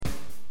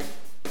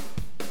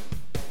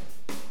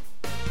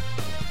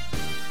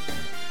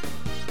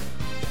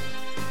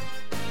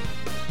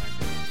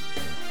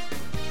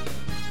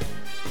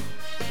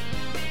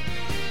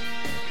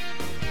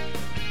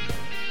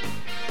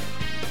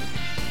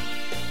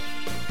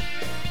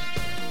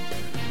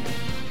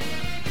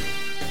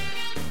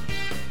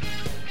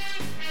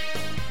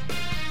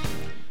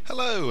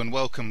Hello and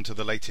welcome to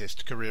the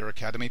latest Career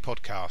Academy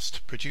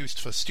podcast,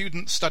 produced for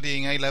students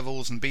studying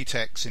A-levels and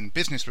BTECs in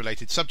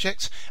business-related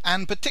subjects,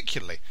 and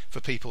particularly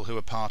for people who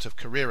are part of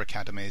career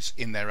academies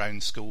in their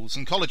own schools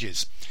and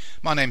colleges.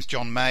 My name's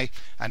John May,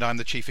 and I'm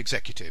the Chief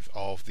Executive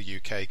of the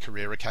UK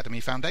Career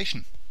Academy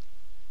Foundation.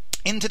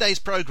 In today's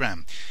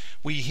programme,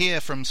 we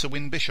hear from Sir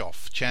Win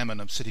Bischoff,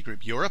 Chairman of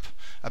Citigroup Europe,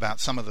 about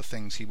some of the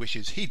things he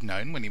wishes he'd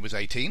known when he was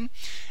 18,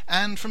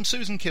 and from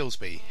Susan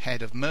Kilsby,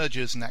 Head of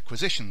Mergers and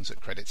Acquisitions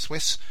at Credit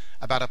Suisse,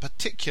 about a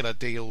particular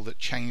deal that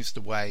changed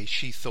the way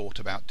she thought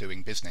about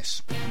doing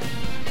business.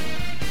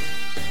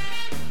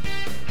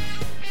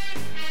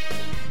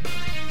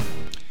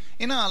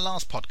 In our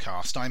last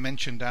podcast, I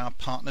mentioned our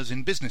Partners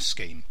in Business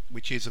scheme,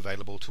 which is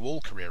available to all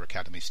Career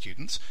Academy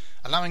students,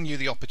 allowing you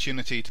the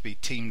opportunity to be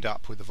teamed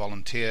up with a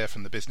volunteer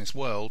from the business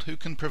world who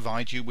can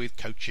provide you with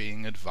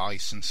coaching,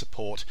 advice and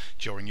support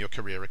during your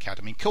Career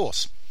Academy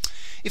course.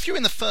 If you're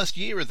in the first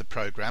year of the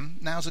programme,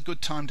 now's a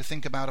good time to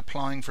think about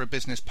applying for a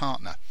business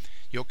partner.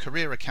 Your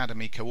Career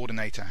Academy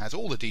coordinator has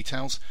all the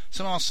details,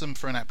 so ask them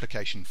for an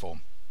application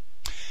form.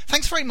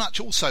 Thanks very much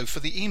also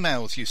for the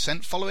emails you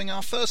sent following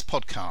our first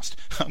podcast.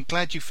 I'm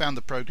glad you found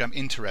the programme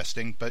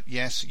interesting, but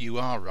yes, you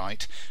are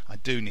right. I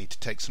do need to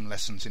take some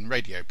lessons in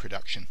radio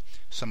production.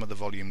 Some of the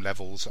volume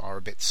levels are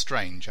a bit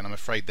strange, and I'm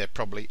afraid they're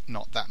probably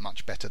not that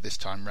much better this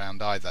time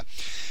round either.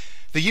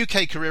 The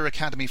UK Career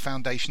Academy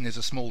Foundation is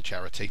a small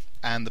charity,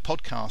 and the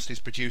podcast is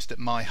produced at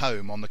my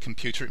home on the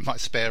computer in my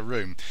spare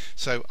room,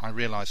 so I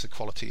realise the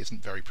quality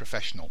isn't very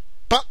professional.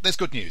 But there's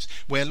good news.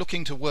 We're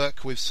looking to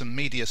work with some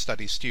media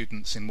studies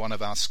students in one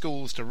of our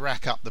schools to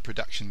rack up the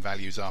production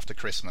values after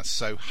Christmas.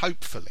 So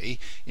hopefully,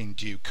 in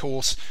due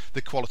course,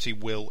 the quality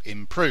will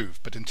improve.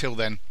 But until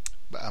then,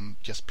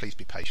 just please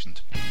be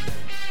patient.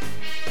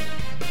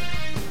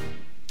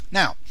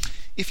 Now,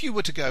 if you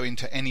were to go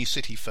into any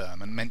city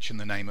firm and mention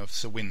the name of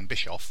Sir Win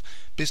Bischoff,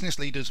 business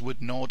leaders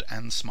would nod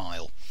and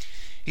smile.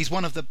 He's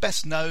one of the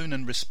best known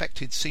and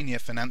respected senior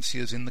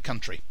financiers in the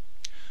country.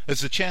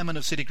 As the chairman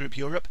of Citigroup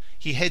Europe,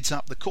 he heads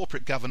up the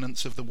corporate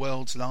governance of the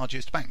world's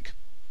largest bank.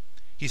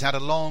 He's had a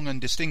long and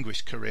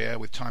distinguished career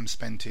with time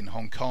spent in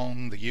Hong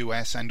Kong, the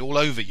US and all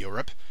over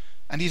Europe,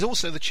 and he's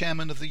also the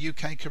chairman of the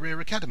UK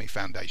Career Academy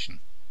Foundation.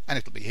 And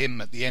it'll be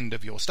him at the end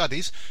of your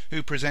studies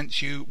who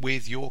presents you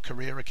with your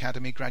Career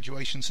Academy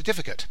graduation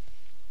certificate.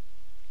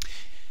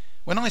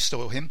 When I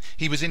saw him,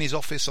 he was in his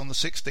office on the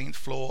 16th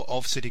floor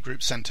of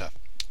Citigroup Centre,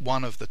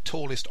 one of the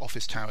tallest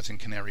office towers in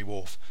Canary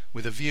Wharf,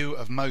 with a view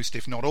of most,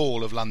 if not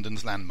all, of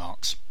London's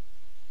landmarks.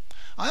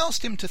 I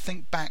asked him to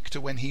think back to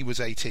when he was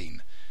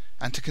 18,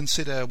 and to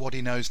consider what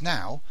he knows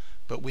now,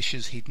 but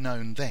wishes he'd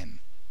known then.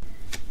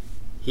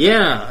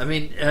 Yeah, I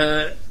mean,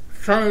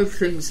 5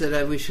 things that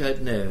I wish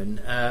I'd known.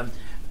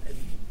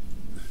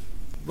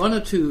 One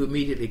or two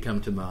immediately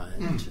come to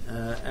mind,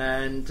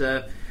 and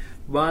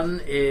one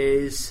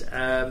is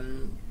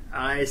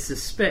I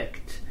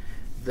suspect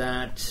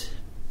that,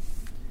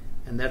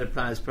 and that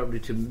applies probably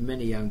to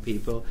many young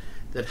people,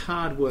 that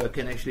hard work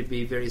can actually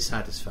be very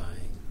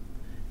satisfying.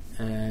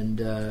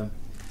 And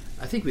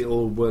I think we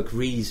all work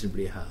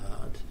reasonably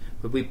hard,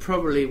 but we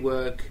probably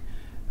work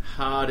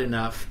hard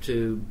enough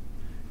to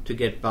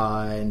get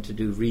by and to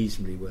do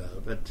reasonably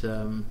well. But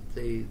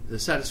the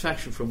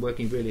satisfaction from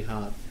working really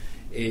hard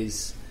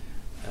is,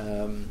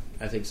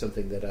 I think,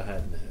 something that I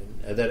had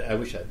known, that I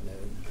wish I'd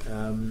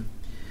known.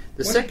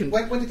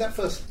 When did that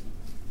first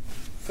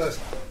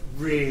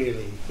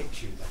really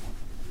hit you then?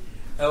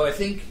 Oh, I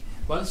think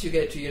once you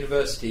get to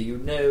university, you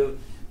know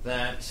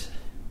that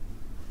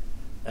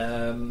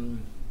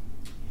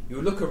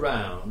you look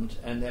around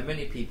and there are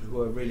many people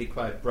who are really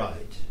quite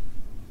bright.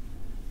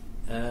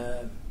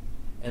 And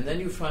then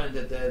you find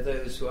that there are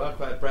those who are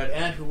quite bright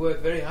and who work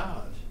very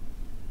hard.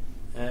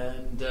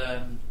 And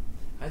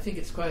I think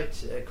it's quite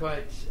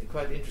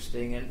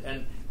interesting.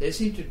 And they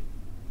seem to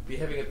be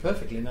having a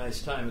perfectly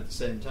nice time at the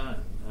same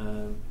time.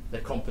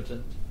 They're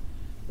competent.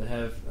 They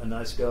have a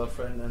nice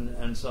girlfriend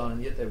and so on,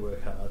 and yet they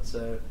work hard.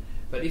 So,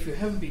 but if you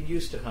haven't been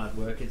used to hard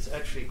work, it's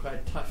actually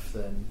quite tough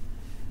then.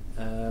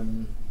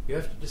 You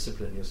have to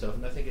discipline yourself,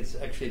 and I think it's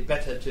actually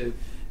better to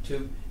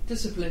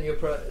discipline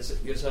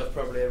yourself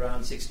probably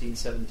around 16,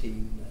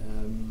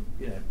 17,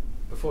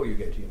 before you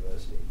go to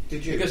university.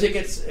 Did you? Because it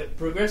gets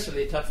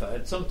progressively tougher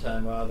at some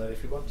time or other.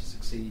 If you want to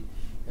succeed,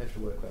 you have to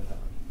work quite hard.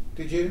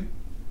 Did you,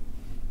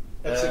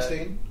 at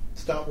 16,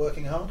 start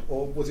working hard,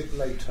 or was it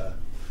later?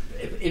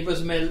 It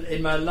was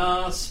in my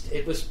last.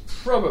 It was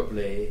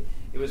probably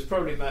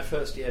my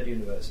first year at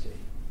university,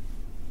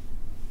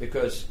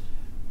 because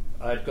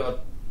I'd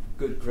got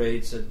good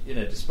grades.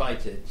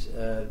 Despite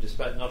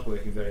not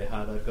working very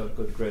hard, I'd got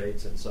good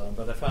grades and so on.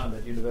 But I found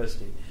at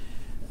university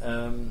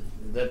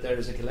that there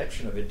is a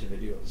collection of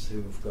individuals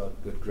who've got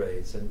good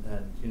grades, and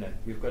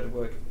you've got to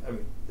work. I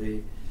mean,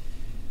 the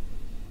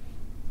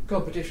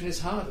competition is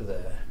harder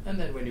there. And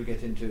then when you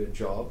get into a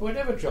job,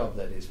 whatever job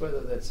that is, whether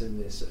that's in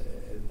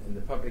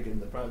the public, in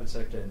the private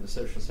sector, in the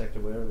social sector,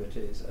 wherever it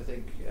is, I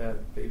think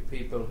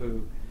people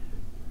who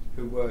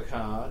work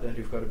hard and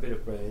who've got a bit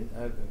of brain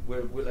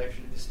will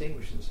actually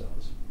distinguish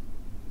themselves.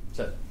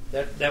 So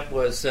that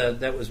was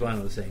one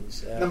of the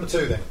things. Number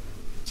two, then.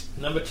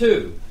 Number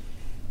two,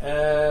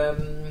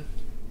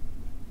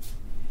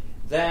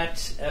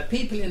 that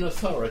people in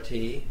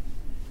authority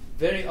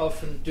very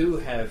often do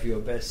have your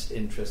best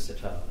interests at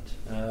heart.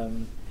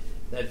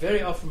 That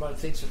very often one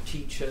thinks of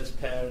teachers,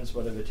 parents,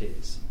 whatever it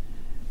is,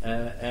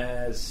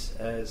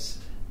 as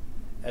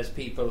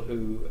people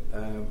who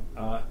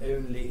are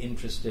only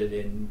interested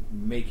in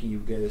making you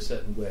go a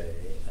certain way.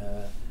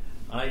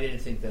 I don't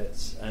think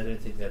that's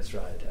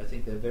right. I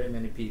think there are very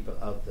many people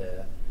out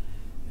there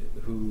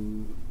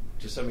who,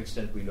 to some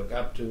extent, we look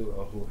up to,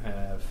 or who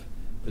have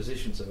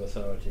positions of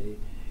authority,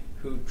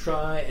 who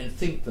try and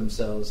think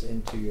themselves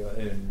into your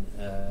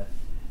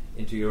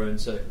own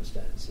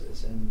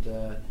circumstances, and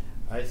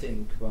I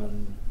think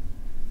one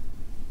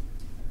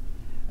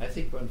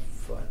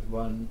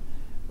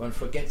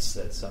forgets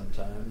that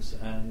sometimes,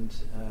 and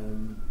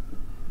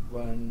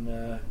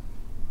one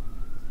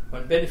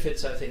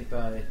benefits, I think,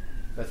 by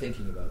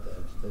thinking about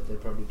that they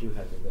probably do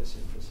have your best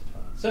interests at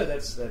heart. So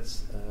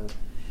that's.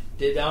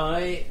 Did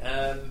I?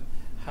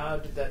 How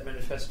did that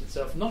manifest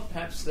itself? Not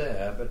perhaps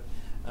there, but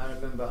I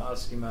remember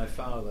asking my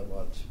father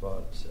what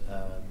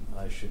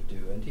I should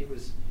do, and he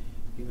was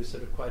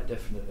sort of quite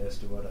definite as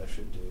to what I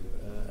should do,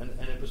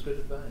 and it was good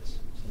advice.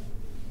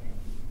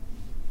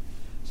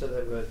 So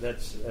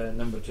that's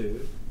number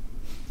two.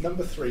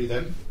 Number three,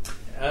 then.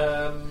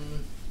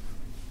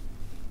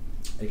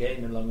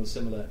 Again, along a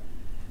similar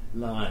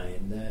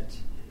line, that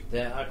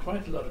there are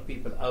quite a lot of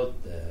people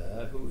out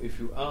there who, if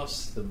you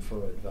ask them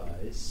for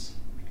advice,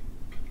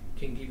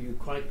 can give you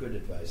quite good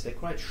advice. They're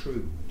quite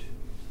shrewd.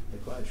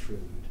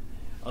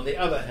 On the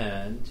other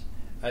hand,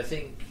 I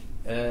think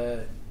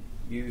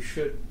you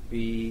should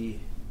be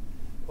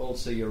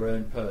also your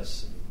own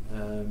person.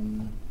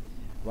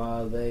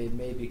 While they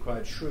may be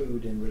quite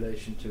shrewd in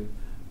relation to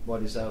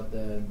what is out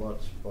there and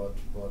what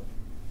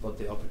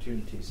the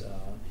opportunities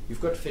are,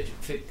 you've got to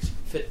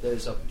fit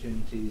those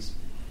opportunities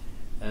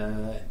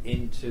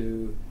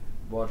into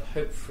what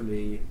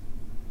hopefully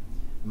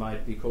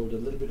might be called a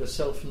little bit of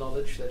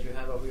self-knowledge that you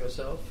have of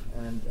yourself,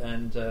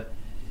 and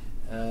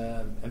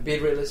be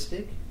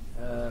realistic.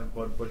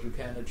 What you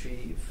can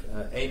achieve.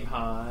 Aim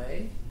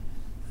high,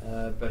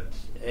 but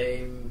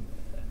aim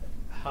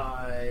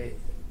high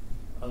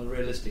on a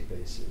realistic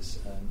basis.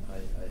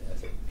 I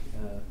think.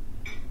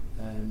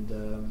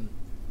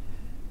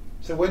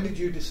 So when did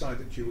you decide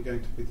that you were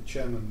going to be the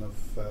chairman of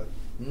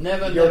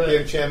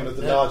European chairman of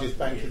the largest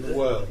bank in the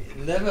world?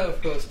 Never,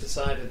 of course,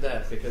 decided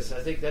that, because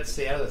I think that's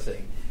the other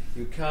thing.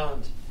 You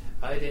can't.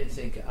 I don't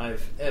think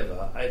I've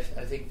ever. I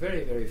think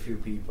very, very few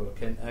people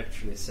can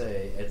actually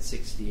say at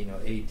 16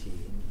 or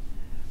 18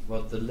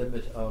 what the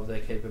limit of their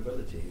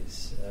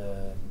capabilities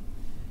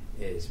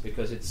is,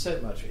 because it's so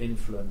much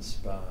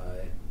influenced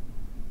by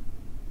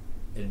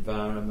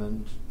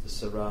environment, the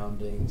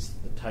surroundings,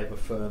 the type of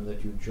firm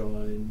that you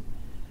join,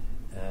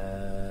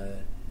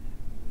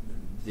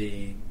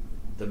 the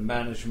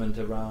management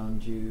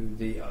around you,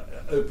 the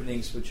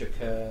openings which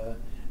occur,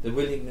 the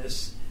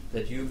willingness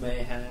that you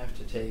may have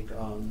to take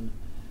on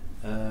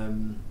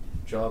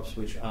jobs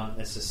which aren't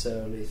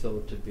necessarily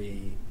thought to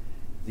be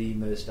the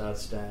most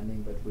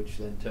outstanding, but which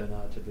then turn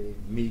out to be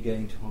me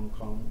going to Hong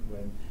Kong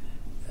when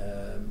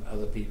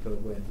other people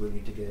weren't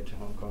willing to go to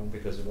Hong Kong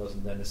because it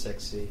wasn't then a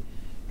sexy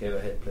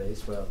go-ahead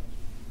place. Well,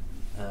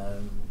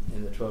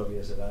 in the 12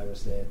 years that I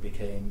was there, it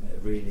became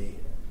really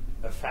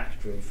a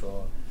factory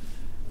for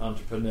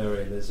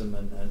entrepreneurialism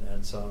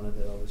and so on, and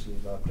that obviously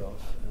rubbed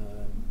off.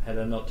 Had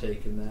I not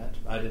taken that,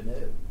 I don't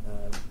know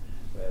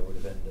where I would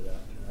have ended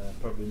up.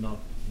 Probably not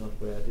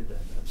where I did end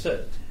up.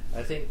 So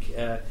I think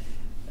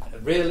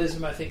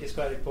realism, I think, is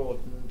quite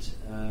important.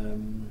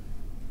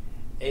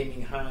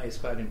 Aiming high is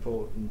quite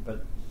important,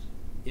 but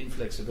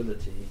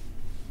inflexibility.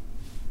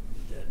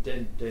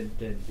 Don't be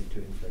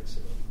too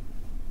inflexible.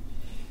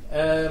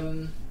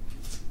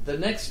 The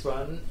next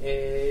one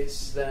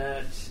is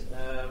that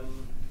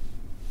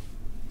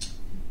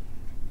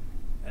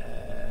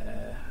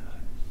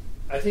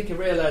I think a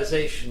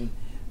realization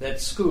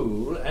that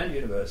school and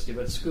university,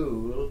 but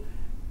school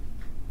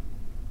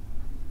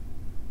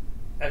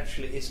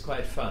actually is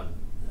quite fun.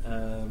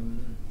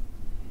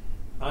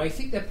 I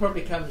think that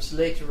probably comes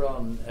later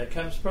on.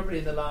 Comes probably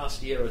in the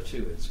last year or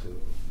two at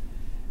school,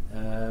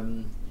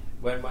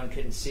 when one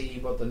can see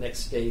what the next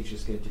stage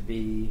is going to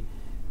be,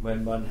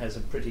 when one has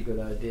a pretty good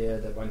idea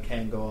that one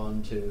can go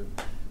on to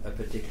a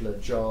particular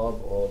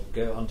job or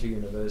go on to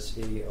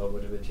university or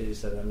whatever it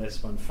is, that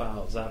unless one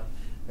fouls up,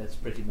 that's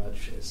pretty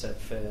much set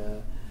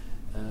fair.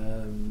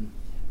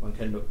 One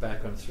can look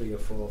back on 3 or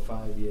 4 or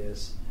 5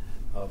 years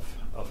of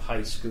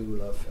high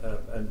school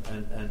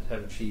and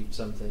have achieved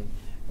something.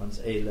 One's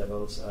A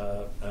levels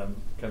are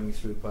coming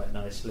through quite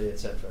nicely,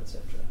 etc.,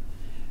 etc.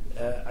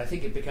 I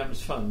think it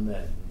becomes fun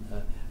then.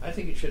 I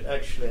think it should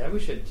actually. I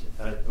wish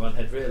one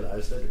had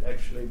realised that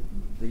actually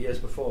the years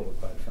before were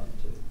quite fun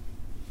too.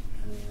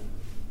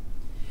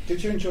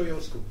 Did you enjoy your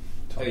school?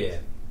 Oh yeah.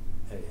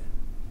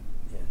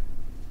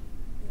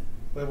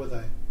 Where were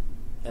they?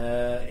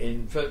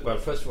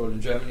 First of all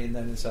in Germany and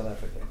then in South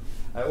Africa.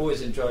 I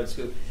always enjoyed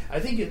school. I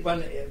think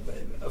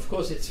of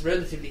course, it's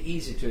relatively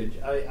easy to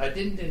enjoy. I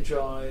didn't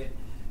enjoy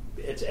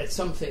at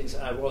some things.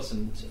 I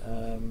wasn't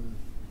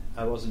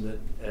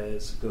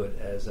as good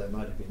as I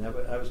might have been.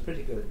 I was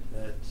pretty good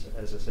at,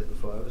 as I said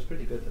before, I was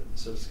pretty good at the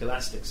sort of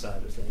scholastic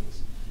side of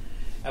things.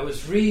 I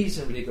was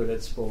reasonably good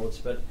at sports,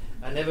 but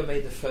I never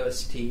made the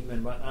first team,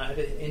 and I had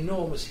an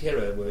enormous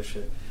hero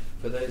worship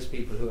for those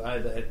people who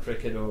either at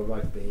cricket or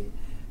rugby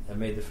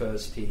made the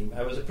first team.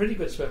 I was a pretty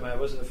good swimmer. I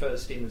wasn't the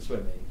first team in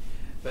swimming,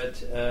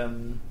 but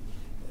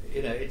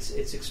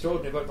it's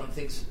extraordinary what one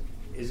thinks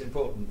is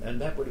important, and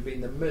that would have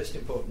been the most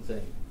important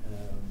thing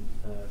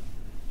to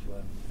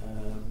one.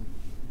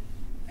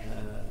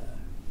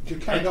 You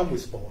carried on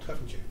with sport,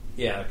 haven't you?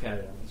 Yeah, I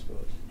carried on with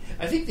sport.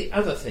 I think the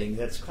other thing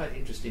that's quite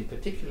interesting,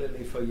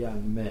 particularly for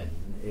young men,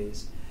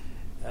 is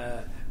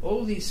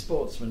all these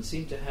sportsmen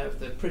seem to have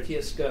the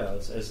prettiest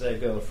girls as their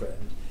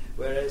girlfriend,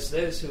 whereas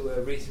those who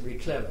are reasonably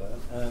clever,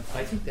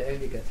 I think they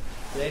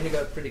only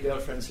got pretty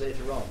girlfriends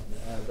later on,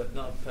 but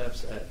not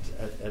perhaps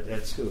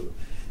at school.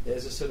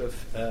 There's a sort of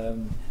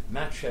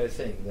macho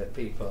thing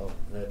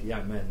that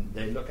young men,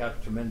 they look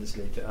up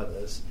tremendously to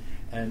others,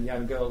 and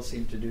young girls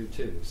seem to do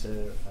too.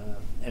 So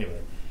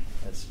anyway,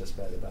 that's just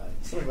by the by.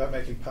 Something about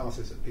making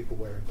passes at people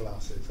wearing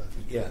glasses, I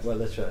think. Yeah, well,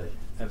 that's right.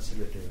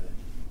 Absolutely right.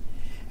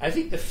 I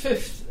think the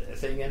fifth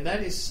thing, and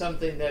that is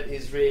something that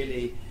is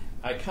really,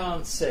 I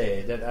can't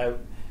say that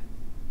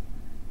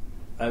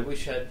I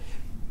wish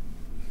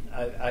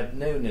I'd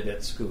known it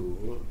at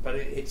school, but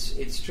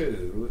it's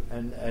true,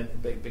 and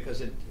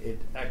because it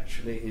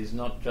actually is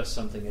not just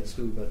something at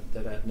school, but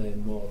that I've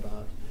known more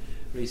about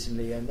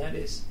recently, and that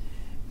is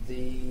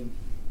the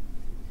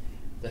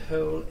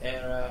whole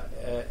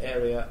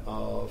area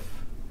of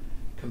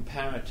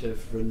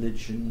comparative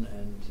religion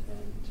and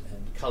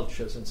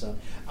cultures and so on.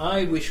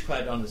 I wish,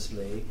 quite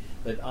honestly,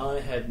 that I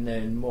had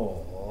known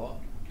more,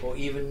 or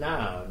even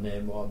now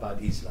know more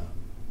about Islam.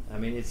 I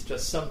mean, it's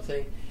just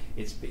something.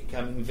 It's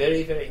becoming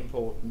very, very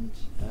important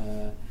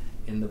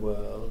in the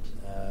world.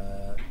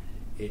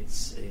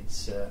 It's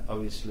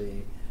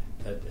obviously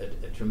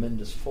a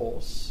tremendous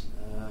force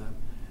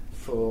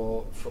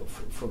for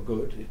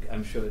good.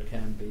 I'm sure it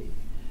can be.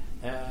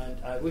 And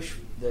I wish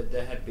that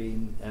there had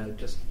been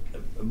just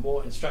a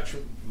more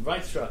instruction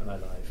right throughout my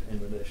life in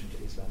relation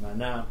to Islam. I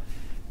now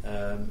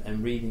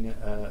am reading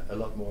a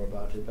lot more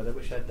about it, but I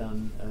wish I'd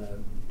done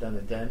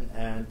it then,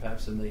 and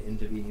perhaps in the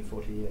intervening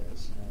 40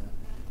 years.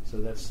 So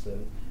that's the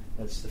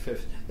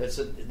fifth. That's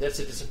a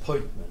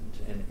disappointment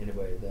in a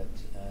way that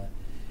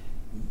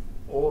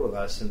all of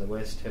us in the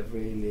West have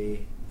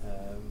really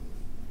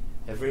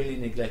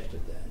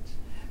neglected that.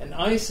 And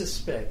I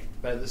suspect,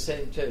 by the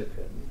same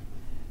token,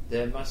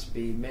 there must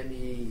be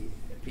many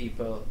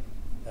people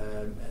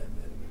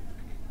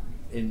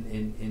in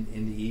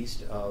the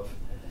East of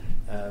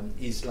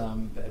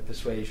Islam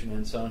persuasion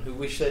and so on who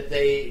wish that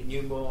they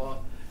knew more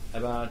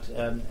about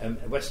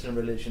Western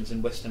religions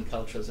and Western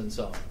cultures and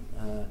so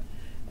on.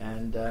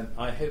 And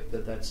I hope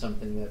that that's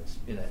something that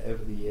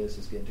over the years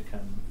is going to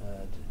come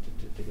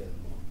together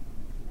more.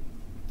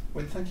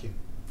 Well, thank you.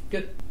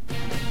 Good.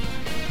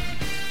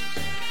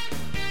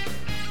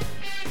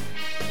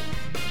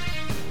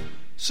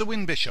 Sir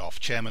Win Bischoff,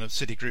 chairman of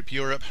Citigroup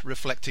Europe,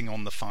 reflecting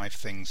on the 5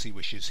 things he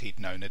wishes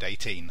he'd known at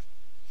 18.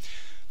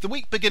 The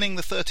week beginning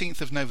the 13th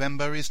of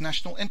November is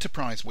National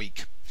Enterprise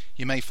Week.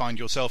 You may find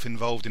yourself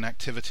involved in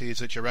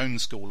activities at your own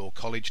school or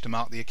college to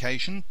mark the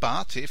occasion,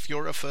 but if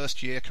you're a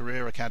first-year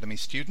Career Academy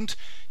student,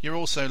 you're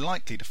also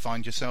likely to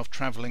find yourself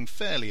travelling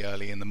fairly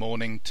early in the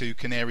morning to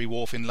Canary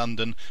Wharf in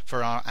London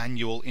for our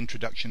annual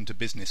Introduction to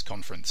Business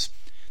conference.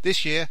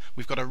 This year,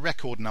 we've got a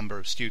record number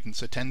of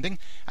students attending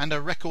and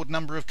a record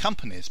number of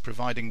companies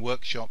providing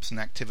workshops and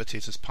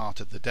activities as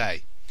part of the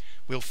day.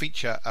 We'll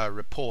feature a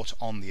report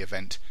on the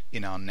event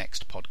in our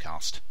next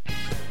podcast.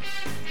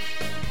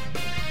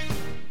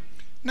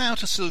 Now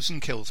to Susan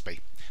Kilsby,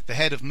 the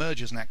head of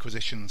mergers and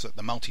acquisitions at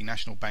the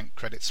multinational bank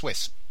Credit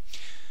Suisse.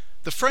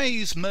 The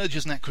phrase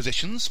mergers and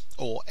acquisitions,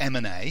 or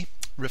M&A,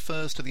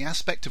 refers to the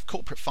aspect of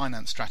corporate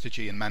finance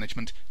strategy and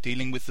management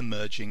dealing with the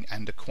merging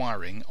and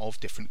acquiring of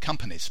different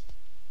companies.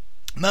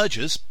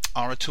 Mergers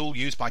are a tool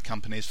used by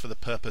companies for the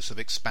purpose of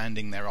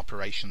expanding their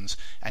operations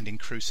and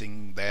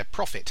increasing their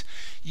profit.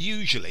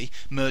 Usually,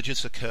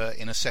 mergers occur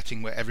in a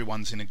setting where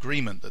everyone's in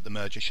agreement that the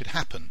merger should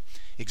happen.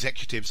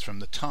 Executives from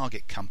the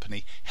target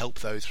company help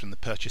those from the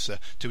purchaser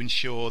to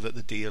ensure that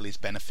the deal is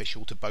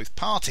beneficial to both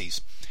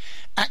parties.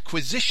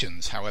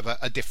 Acquisitions, however,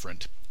 are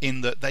different, in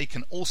that they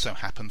can also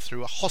happen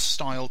through a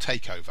hostile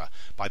takeover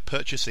by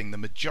purchasing the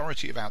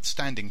majority of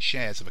outstanding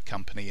shares of a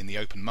company in the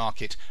open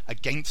market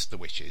against the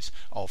wishes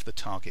of the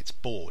target's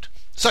board.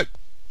 So,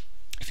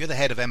 if you're the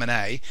head of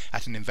M&A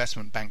at an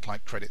investment bank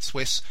like Credit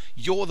Suisse,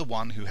 you're the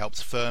one who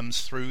helps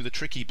firms through the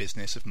tricky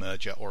business of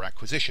merger or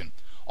acquisition,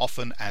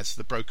 often as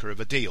the broker of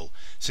a deal,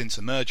 since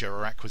a merger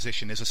or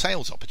acquisition is a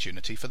sales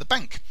opportunity for the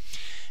bank.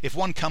 If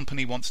one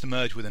company wants to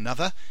merge with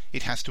another,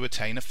 it has to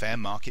attain a fair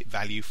market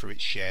value for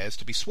its shares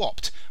to be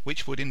swapped,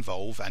 which would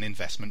involve an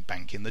investment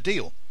bank in the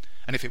deal.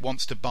 And if it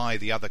wants to buy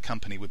the other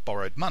company with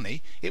borrowed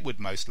money, it would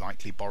most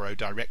likely borrow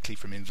directly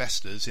from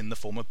investors in the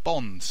form of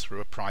bonds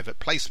through a private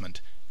placement,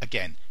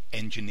 again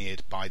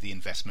engineered by the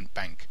investment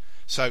bank.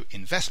 So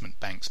investment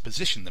banks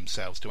position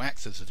themselves to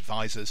act as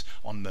advisors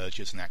on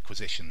mergers and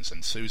acquisitions,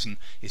 and Susan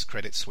is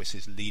Credit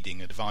Suisse's leading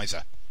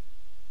advisor.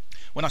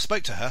 When I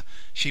spoke to her,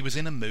 she was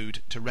in a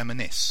mood to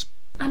reminisce.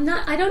 I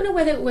don't know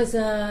whether it was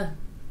a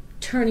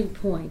turning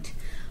point,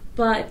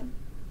 but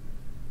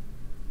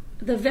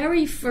the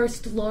very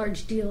first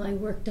large deal I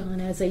worked on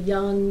as a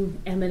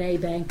young M&A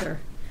banker,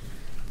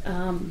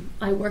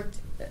 I worked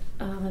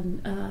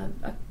on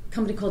a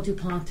company called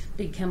DuPont,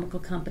 big chemical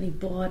company,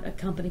 bought a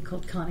company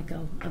called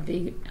Conoco, a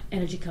big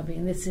energy company,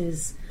 and this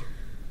is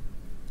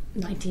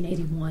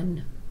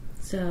 1981.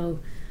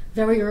 So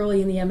very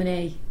early in the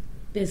M&A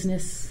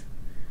business.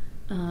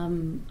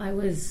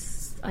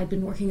 I'd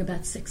been working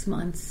about 6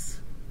 months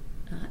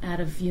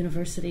out of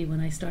university when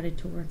I started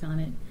to work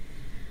on it,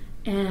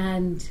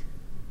 and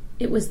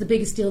it was the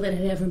biggest deal that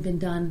had ever been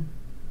done,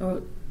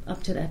 or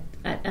up to that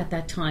at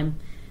that time,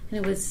 and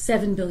it was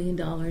 $7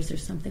 billion or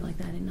something like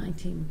that in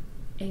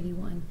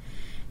 1981.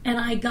 And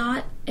I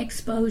got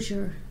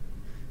exposure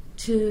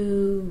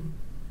to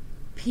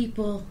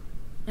people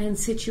and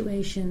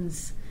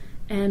situations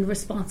and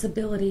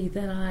responsibility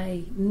that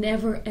I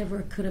never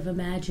ever could have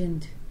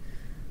imagined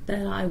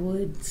that I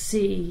would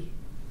see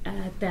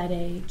at that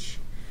age.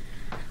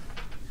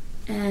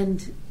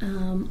 And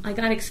I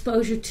got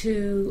exposure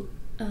to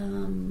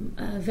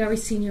a very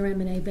senior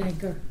M&A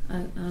banker, a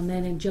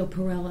man named Joe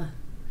Perella,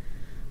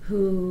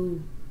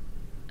 who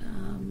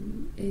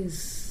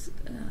is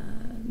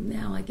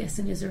now, I guess,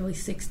 in his early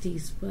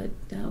 60s, but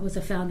was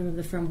a founder of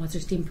the firm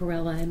Wasserstein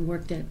Perella and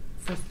worked at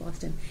First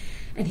Boston.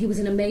 And he was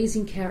an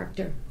amazing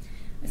character.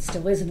 It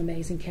still is an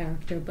amazing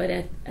character, but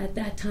at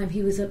that time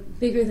he was a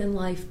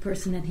bigger-than-life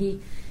person, and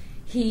he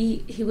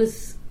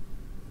was,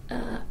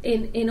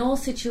 in all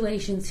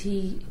situations,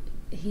 he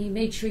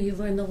made sure you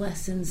learn the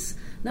lessons,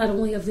 not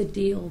only of the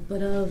deal,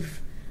 but of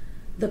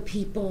the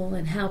people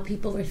and how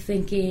people are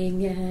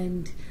thinking,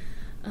 and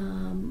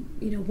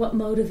what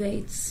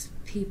motivates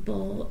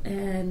people.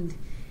 And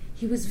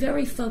he was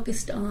very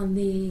focused on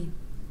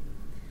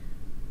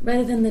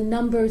rather than the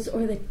numbers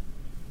or the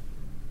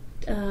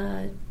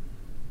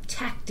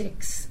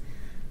tactics,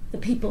 the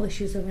people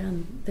issues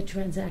around the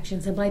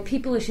transactions. And by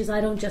people issues,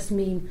 I don't just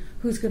mean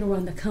who's going to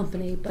run the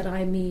company, but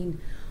I mean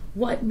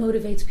what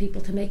motivates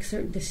people to make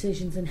certain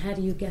decisions, and how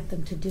do you get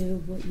them to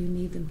do what you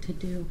need them to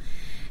do.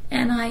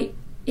 And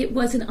it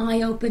was an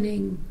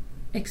eye-opening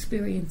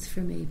experience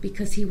for me,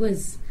 because he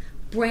was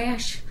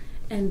brash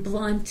and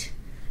blunt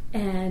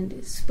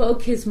and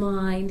spoke his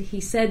mind.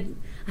 He said,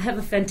 I have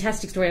a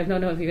fantastic story. I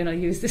don't know if you're going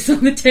to use this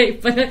on the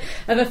tape, but I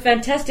have a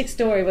fantastic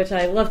story which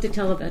I love to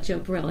tell about Joe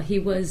Perella.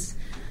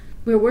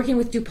 We were working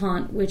with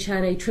DuPont, which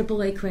had a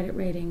AAA credit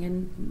rating,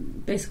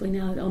 and basically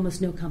now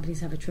almost no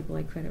companies have a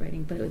AAA credit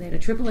rating, but they had a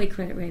AAA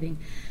credit rating,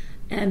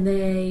 and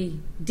they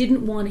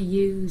didn't want to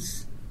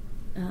use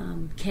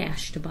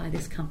cash to buy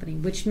this company,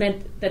 which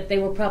meant that they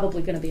were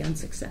probably going to be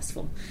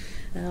unsuccessful,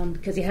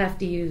 because you have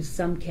to use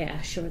some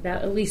cash, or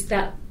at least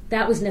that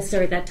was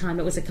necessary at that time.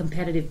 It was a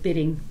competitive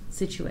bidding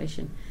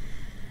situation.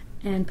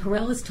 And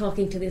Perella's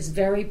talking to this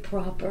very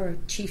proper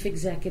chief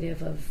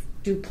executive of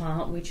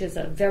DuPont, which is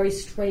a very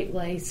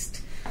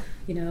straight-laced,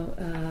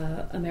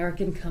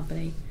 American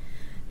company,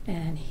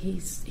 and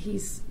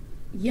he's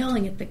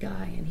yelling at the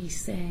guy, and he's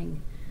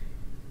saying,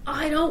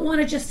 I don't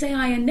want to just say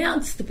I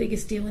announced the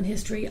biggest deal in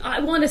history. I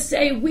want to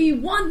say we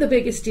won the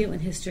biggest deal in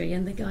history.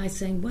 And the guy's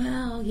saying,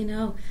 well,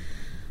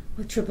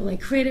 with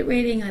AAA credit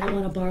rating, I don't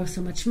want to borrow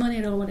so much money.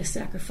 I don't want to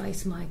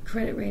sacrifice my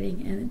credit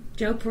rating. And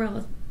Joe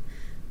Perella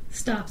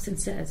stops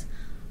and says,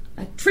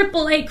 a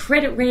AAA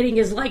credit rating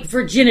is like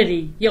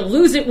virginity. You'll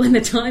lose it when the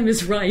time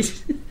is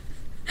right.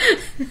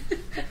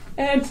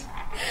 And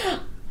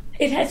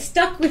it has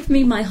stuck with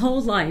me my whole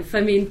life.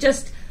 I mean,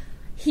 just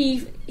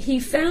he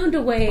found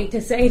a way to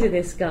say to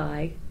this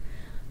guy,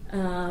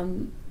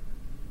 in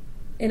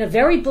a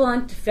very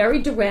blunt,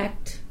 very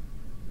direct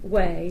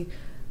way,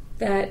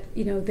 that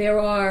there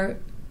are,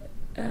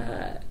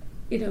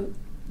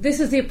 this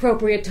is the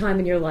appropriate time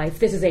in your life.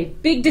 This is a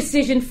big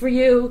decision for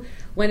you.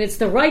 When it's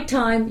the right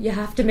time, you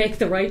have to make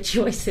the right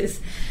choices.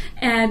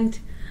 And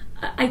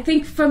I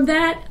think from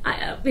that,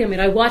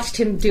 I watched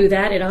him do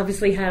that. It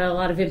obviously had a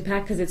lot of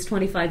impact because it's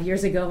 25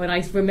 years ago, and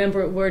I remember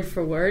it word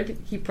for word.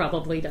 He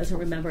probably doesn't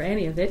remember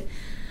any of it.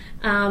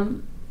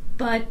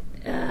 But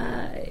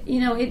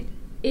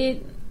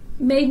it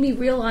made me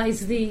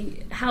realize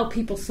how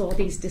people saw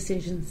these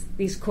decisions,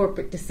 these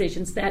corporate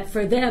decisions, that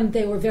for them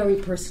they were very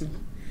personal.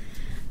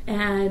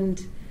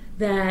 And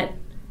that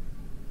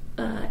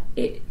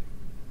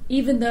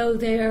even though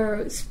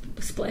they're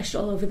splashed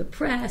all over the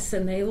press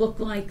and they look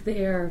like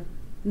they're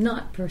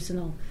not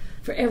personal,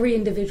 for every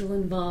individual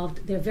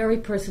involved, they're very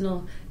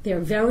personal,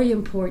 they're very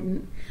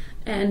important,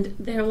 and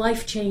they're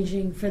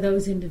life-changing for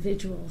those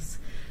individuals.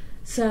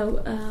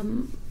 So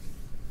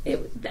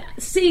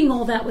seeing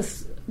all that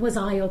was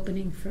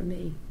eye-opening for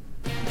me.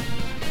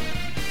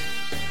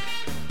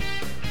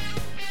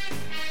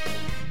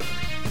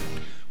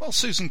 Well,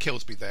 Susan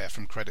Kilsby there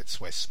from Credit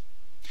Suisse.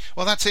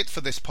 Well, that's it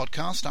for this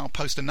podcast. I'll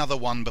post another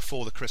one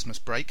before the Christmas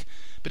break.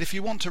 But if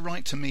you want to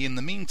write to me in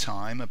the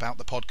meantime about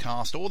the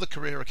podcast or the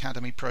Career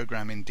Academy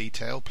programme in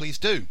detail, please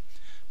do.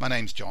 My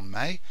name's John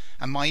May,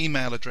 and my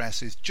email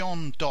address is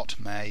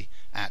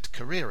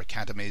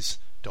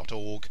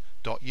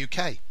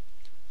john.may@careeracademies.org.uk.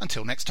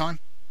 Until next time,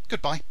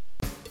 goodbye.